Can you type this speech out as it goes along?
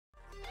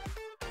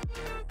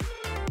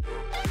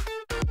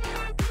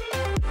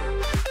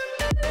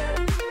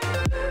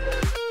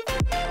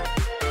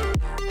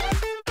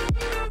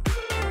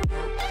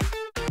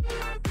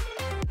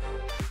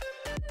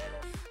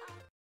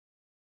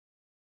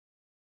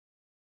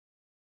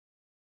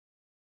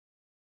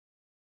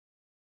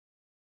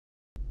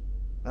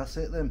That's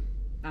it then.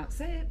 That's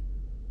it.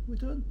 We're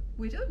done.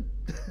 We're done.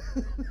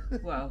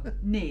 Well,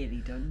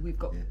 nearly done. We've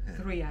got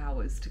 3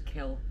 hours to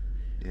kill.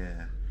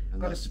 Yeah,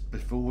 and that's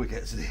before we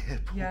get to the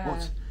airport.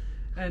 Yeah,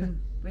 and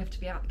we have to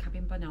be out the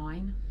cabin by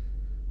 9,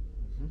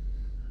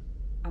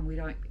 and we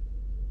don't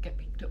get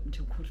picked up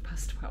until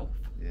 12:15.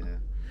 Yeah, so,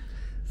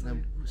 and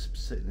then we're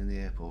sitting in the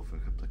airport for a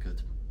couple of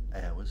good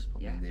hours,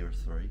 probably nearer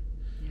 3.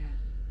 Yeah.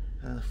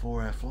 And a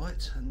 4-hour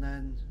flight, and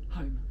then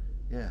home.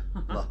 Yeah,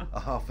 like a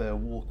half-hour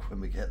walk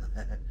when we get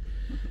there.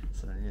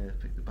 So yeah,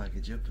 pick the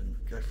baggage up and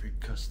go through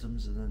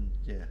customs, and then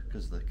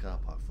because of the car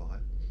park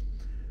fire,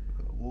 we've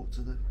got to walk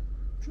to the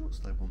short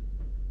stay one.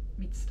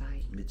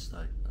 Mid-stay.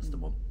 Mid-stay, that's the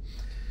one.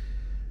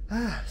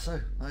 So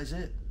that is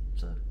it.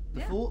 So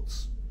the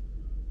thoughts.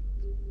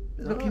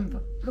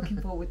 Looking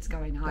forward to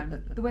going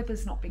home. The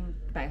weather's not been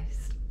the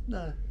best.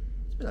 No,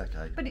 it's been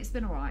okay. But it's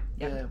been alright.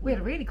 Yeah. We had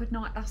a really good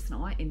night last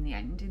night in the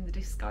end, in the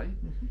disco.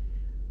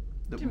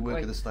 That we weren't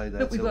going to stay there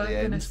that we till weren't the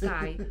end. Going to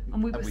stay,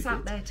 and we were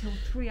sat there till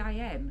 3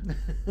 AM,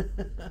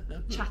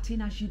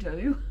 chatting as you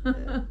do.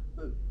 Yeah.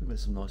 We met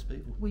some nice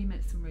people. We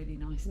met some really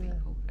nice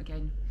people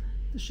again.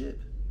 The ship,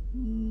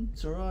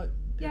 it's all right.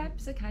 Yeah,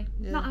 it's okay.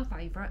 Yeah. Not our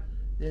favourite.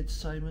 The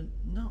entertainment,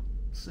 not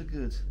so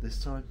good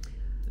this time,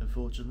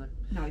 unfortunately.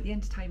 No, the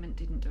entertainment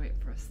didn't do it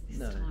for us this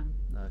time.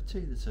 No,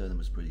 Tina Turner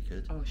was pretty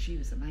good. Oh, she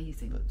was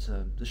amazing.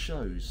 But the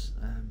shows,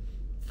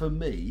 for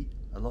me,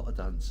 a lot of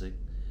dancing.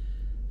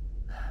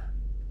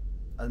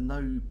 And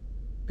no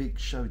big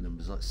show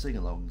numbers like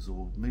sing-alongs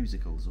or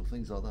musicals or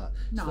things like that.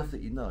 No. Stuff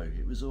that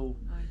it was all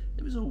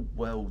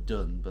well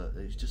done, but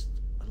it was just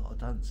a lot of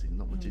dancing,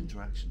 not much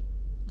interaction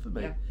for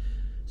me. Yeah.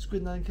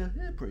 Squid and Anchor,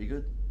 pretty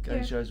good.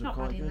 Game shows were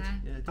quite good.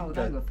 Yeah,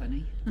 they were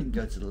funny. Didn't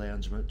go to the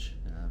lounge much.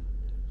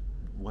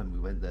 When we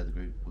went there, the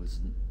group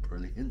wasn't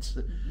brilliant.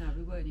 No,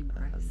 we weren't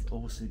impressed.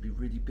 Obviously, be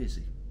really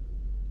busy.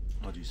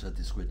 Like you said,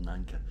 the Squid and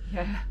Anchor.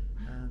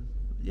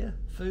 Yeah.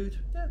 Food,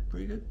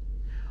 pretty good.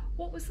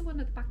 What was the one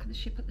at the back of the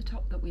ship at the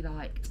top that we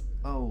liked?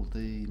 Oh,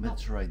 the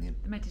Mediterranean.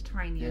 The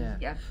Mediterranean,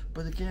 yeah.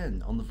 But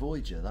again, on the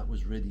Voyager, that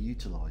was really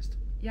utilised.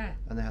 Yeah.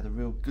 And they had a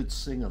real good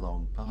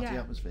sing-along, party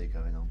atmosphere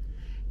going on.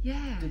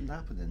 Yeah. Didn't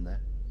happen in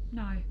there.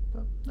 No.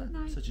 But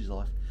no, such is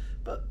life.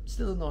 But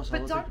still a nice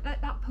holiday. But don't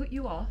let that put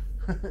you off.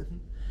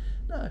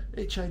 No,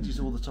 it changes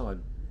all the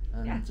time.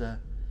 And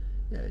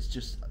it's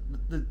just,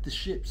 the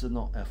ships are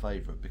not our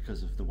favourite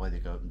because of the way they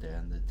go up and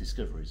down. The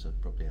Discoveries are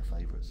probably our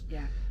favourites.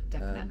 Yeah,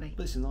 definitely.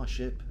 But it's a nice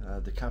ship.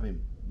 The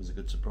cabin was a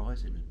good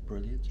surprise. It was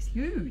brilliant. It's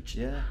huge.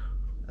 Yeah.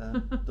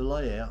 The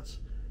layout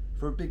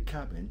for a big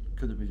cabin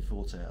could have been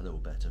thought out a little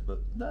better, but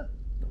no,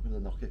 not going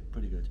to knock it.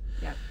 Pretty good.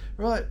 Yeah.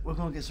 Right, we're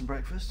going to get some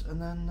breakfast,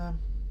 and then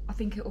I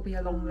think it will be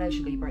a long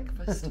leisurely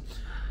breakfast.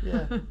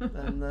 Yeah,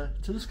 and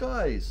to the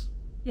skies.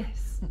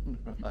 Yes.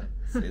 Right,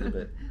 see you in a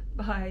bit.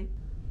 Bye.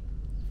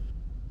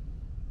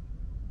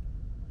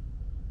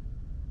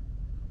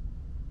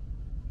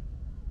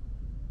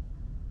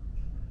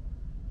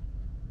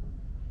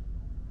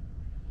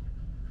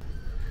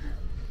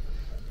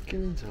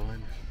 Killing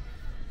time.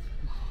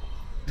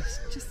 It's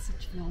just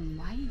such a long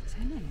wait,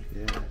 isn't it?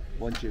 Yeah,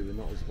 mind you, we're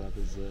not as bad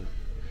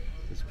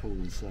as Paul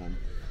and Sam.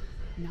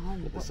 No.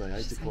 What they say,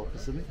 8 o'clock or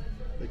something?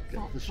 They get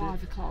off the ship?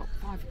 5 o'clock.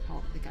 5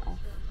 o'clock they get off.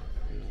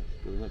 Yeah,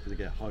 but they're not going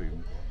to get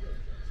home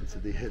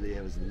until the early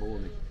hours of the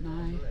morning. No.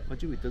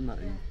 Mind you, we've done that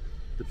in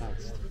the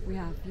past. We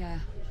have, yeah.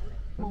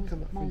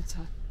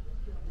 Malta.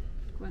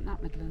 Weren't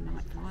that middle of the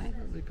night flight?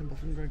 We come back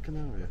from Gran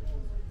Canaria.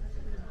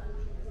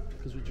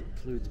 Because we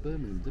flew to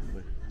Birmingham, didn't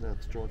we? Now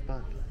to drive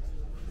back.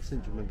 I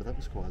seem to remember that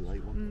was quite a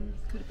late one.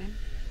 Could have been.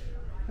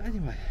 But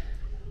anyway,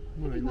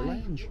 we're in the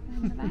lounge.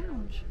 We're in the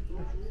lounge.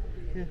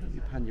 Yeah, let me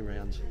pan you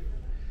around. There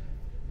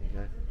you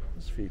go.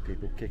 There's a few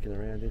people kicking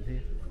around in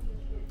here.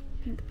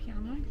 Pink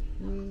piano.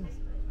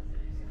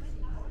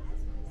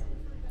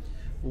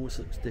 Always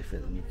looks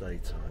different in the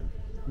daytime.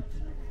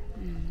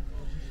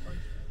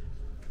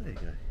 There you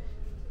go.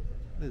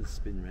 There's a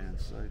spin round,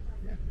 so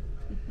yeah.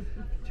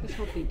 She's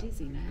probably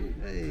dizzy now.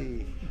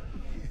 Hey!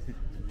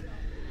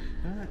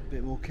 Alright, a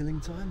bit more killing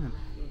time then.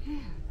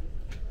 Yeah.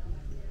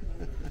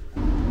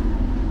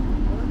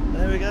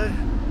 There we go.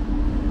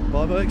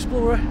 Bye-bye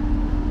Explorer.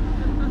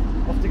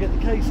 Off to get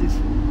the cases.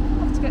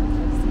 Off to get the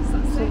cases,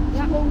 that's it. It's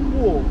a long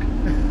walk.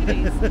 It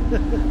is.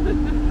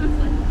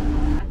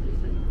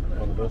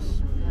 On the bus.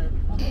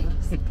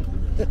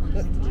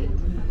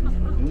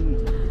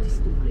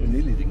 We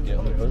nearly didn't get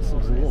on the bus, there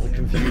was a lot of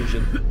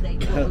confusion.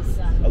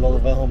 A lot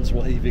of arms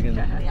waving and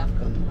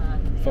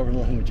foreign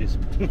languages.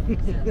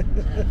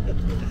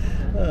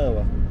 Oh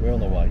well, we're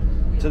on our way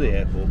to the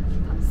airport.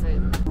 That's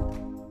it.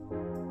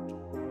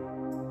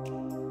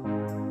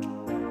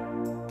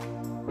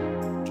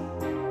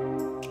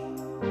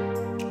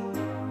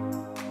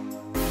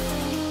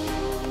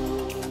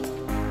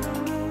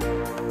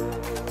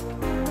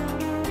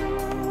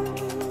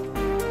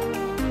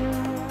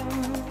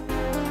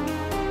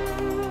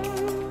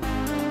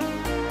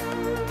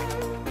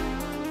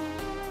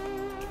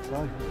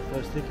 So,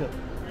 first hiccup.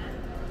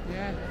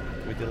 Yeah.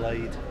 We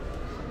delayed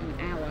An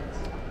hour.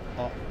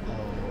 Oh.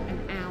 An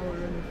hour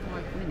and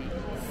 5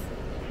 minutes.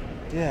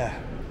 Yeah.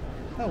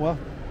 Oh well.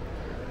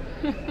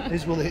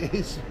 Is what it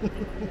is.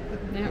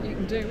 Now what you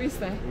can do, is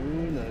there? Oh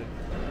no.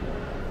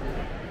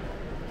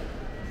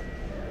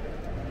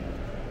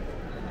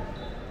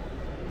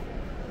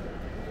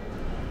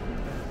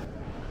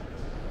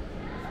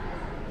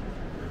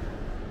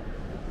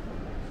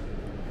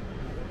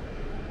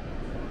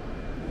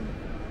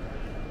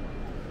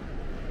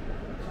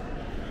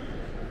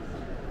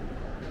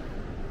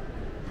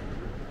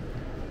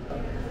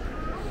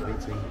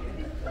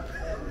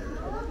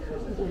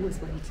 Always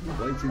waiting.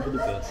 Waiting for the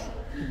bus.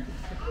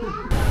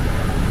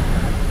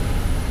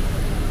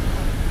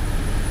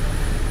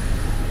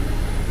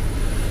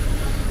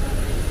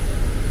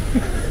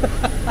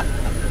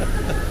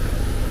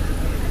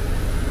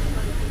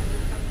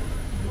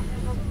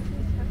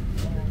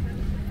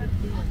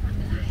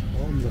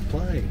 On the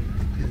plane.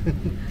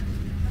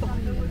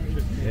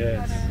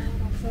 Yes.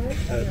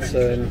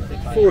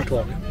 At 4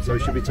 o'clock, so we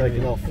should be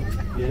taking off in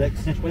the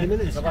next 20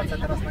 minutes.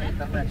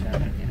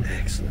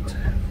 Excellent.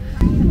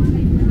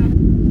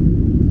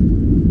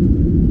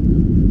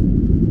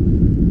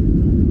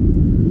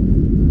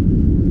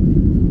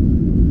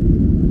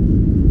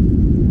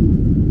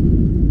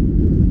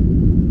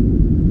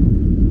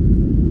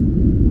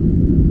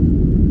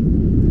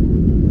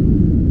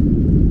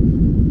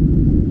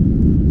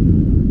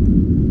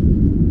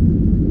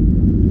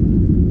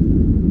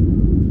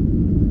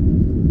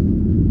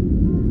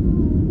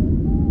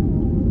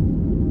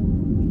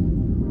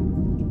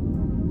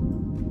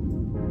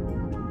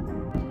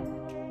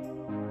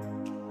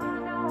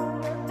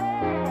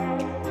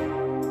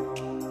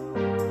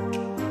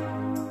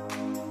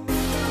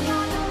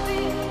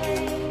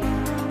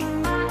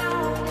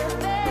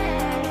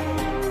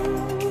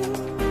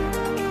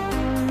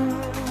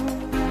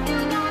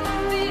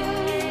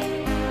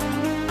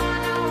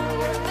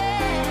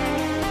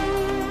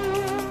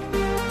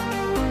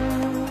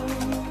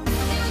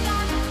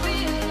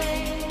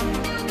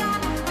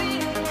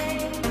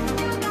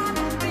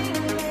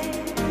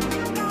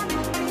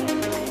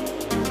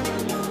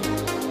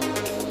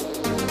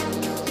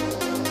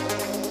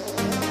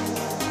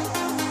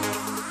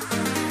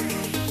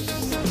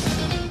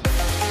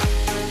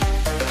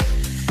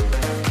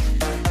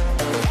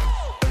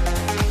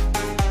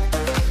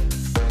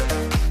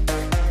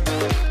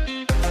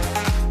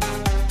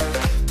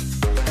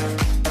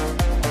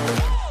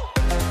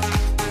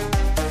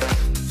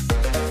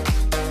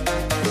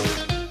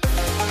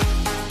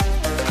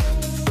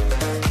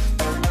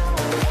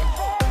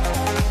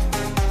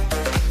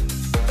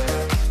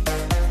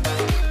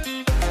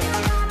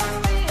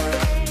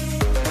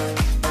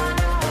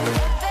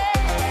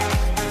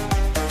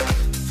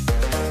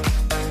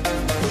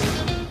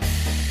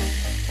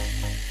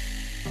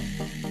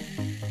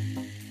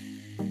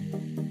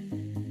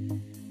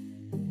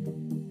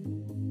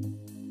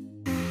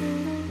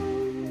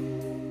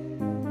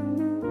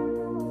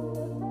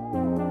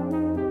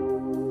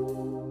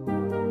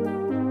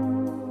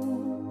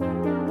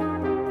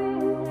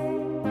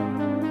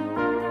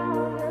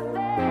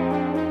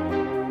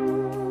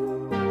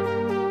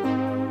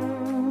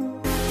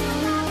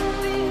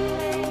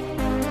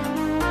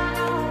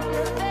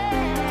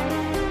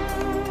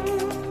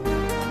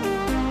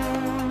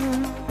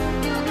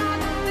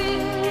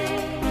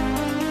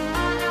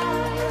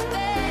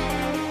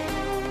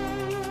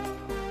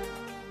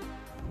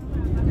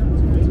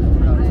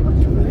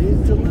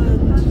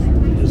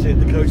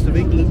 Coast of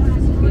England.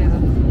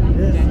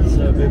 Yeah,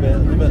 so it'll be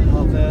about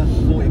half an hour,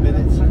 40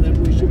 minutes, and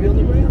then we should be on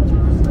the ground.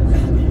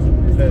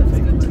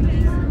 Perfect.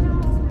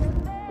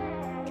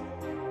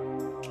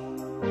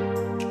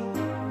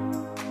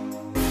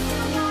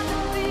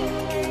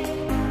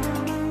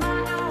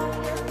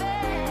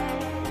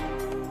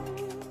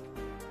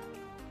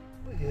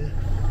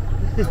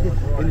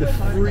 In the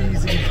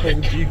freezing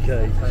cold UK.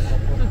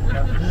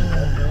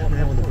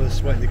 Now on the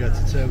bus, waiting to go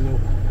to terminal.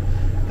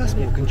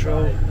 Passport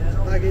control,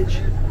 baggage.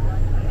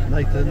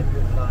 Nathan,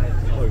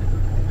 home.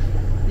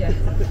 Yeah.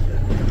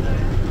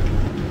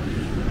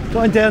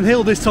 Going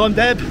downhill this time,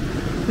 Deb.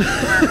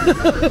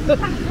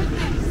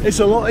 It's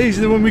a lot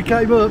easier than when we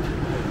came up.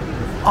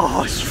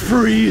 Oh, it's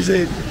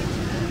freezing.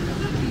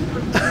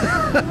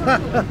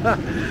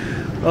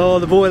 Oh,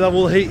 the boy will have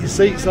all the heated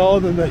seats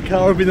on and the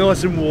car will be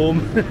nice and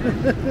warm.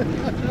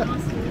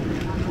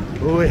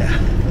 Oh yeah.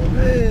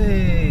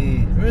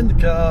 Hey, we're in the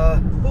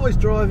car, boys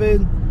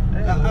driving,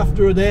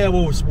 after an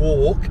hour's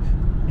walk.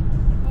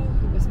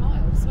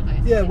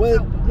 Yeah,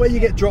 where you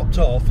get dropped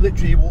off,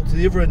 literally you walk to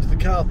the other end of the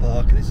car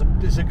park and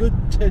it's a good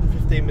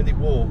 10-15 minute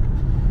walk,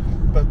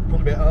 but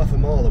probably about half a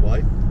mile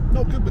away.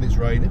 Not good when it's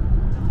raining.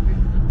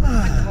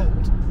 And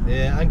cold.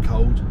 Yeah, and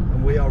cold.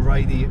 And we are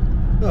rainy.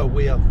 No,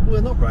 we're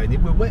not rainy,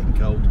 we're wet and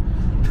cold.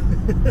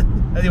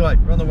 Anyway,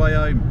 we're on the way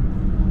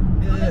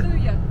home. Yeah.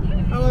 Hallelujah.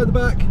 Hello at the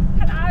back.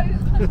 Hello.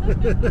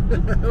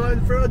 Hello in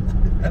the front.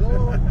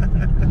 Hello.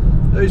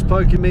 Who's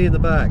poking me in the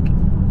back?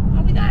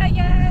 Are we there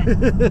yet? I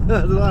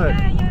don't know.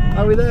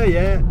 Are we there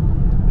yet?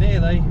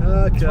 Nearly.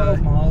 Okay.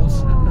 12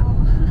 miles.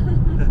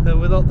 Oh.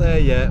 We're not there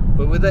yet,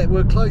 but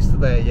we're close to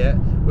there yet.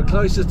 We're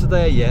closer to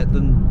there yet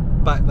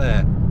than back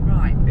there.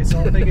 Right. It's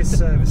our biggest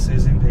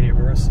services in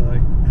Peterborough, so.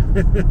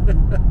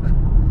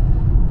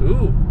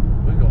 Ooh,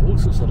 we've got all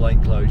sorts of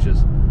lane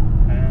closures.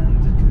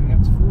 And coming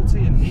up to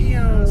 40, and he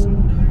has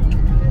no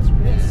cares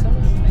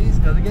whatsoever. He's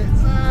got to get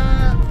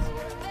zapped.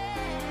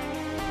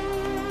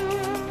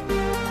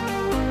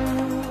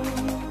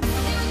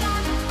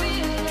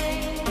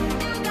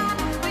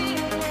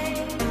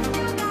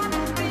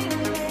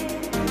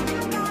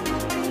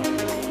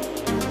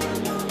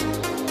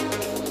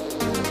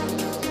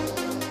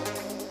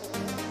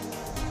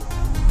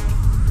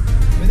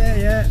 We're there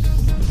yet?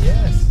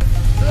 Yes.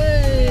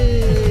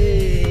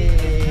 Hey!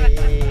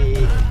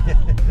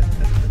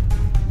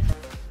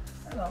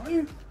 Hello.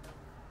 You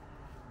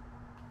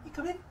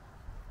coming?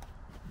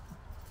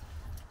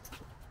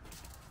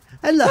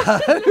 Hello.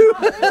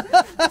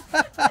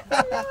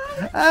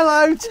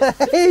 Hello,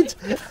 Ted.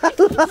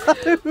 Hello.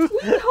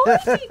 We're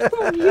hiding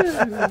from you.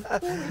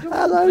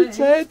 Hello,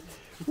 Ted.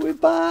 We're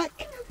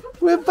back.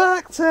 We're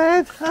back,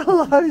 Ted.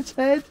 Hello,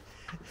 Ted.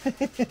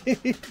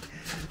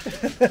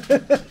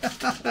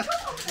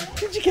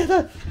 Did you get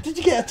her? Did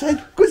you get her,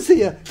 Ted? Go and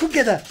see her. Go and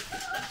get her.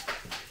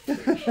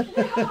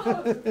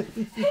 Hello,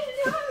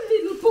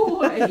 little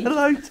boy.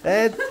 Hello,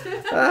 Ted.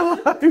 Hello.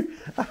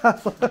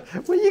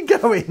 Where are you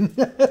going?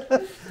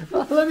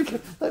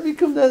 Let me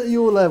come down to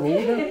your level.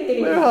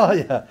 Hey. Where are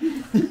you?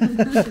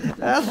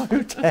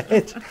 Hello,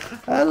 Ted.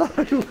 Hello.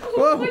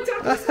 Whoa. My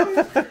daddy's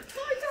home.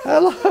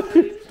 Hello.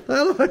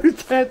 Hello,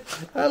 Ted.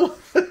 Hello.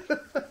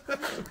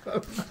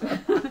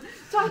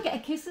 Do I get a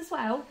kiss as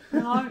well?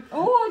 No.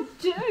 Oh, I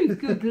do.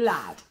 Good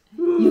lad.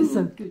 You're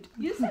so good.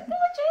 You're so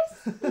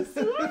gorgeous. Yes,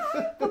 you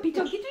are. Puppy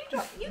doggy do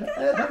drop. You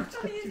go back to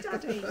me and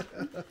daddy.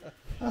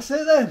 That's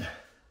it then.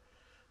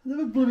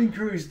 Another blooming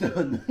cruise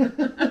done.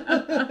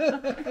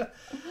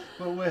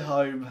 Well, we're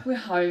home. We're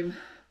home.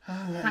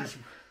 Oh,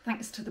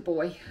 Thanks to the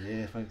boy.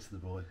 yeah, thanks to the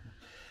boy.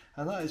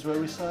 And that is where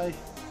we say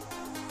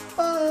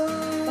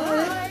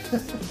bye.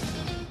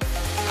 Bye.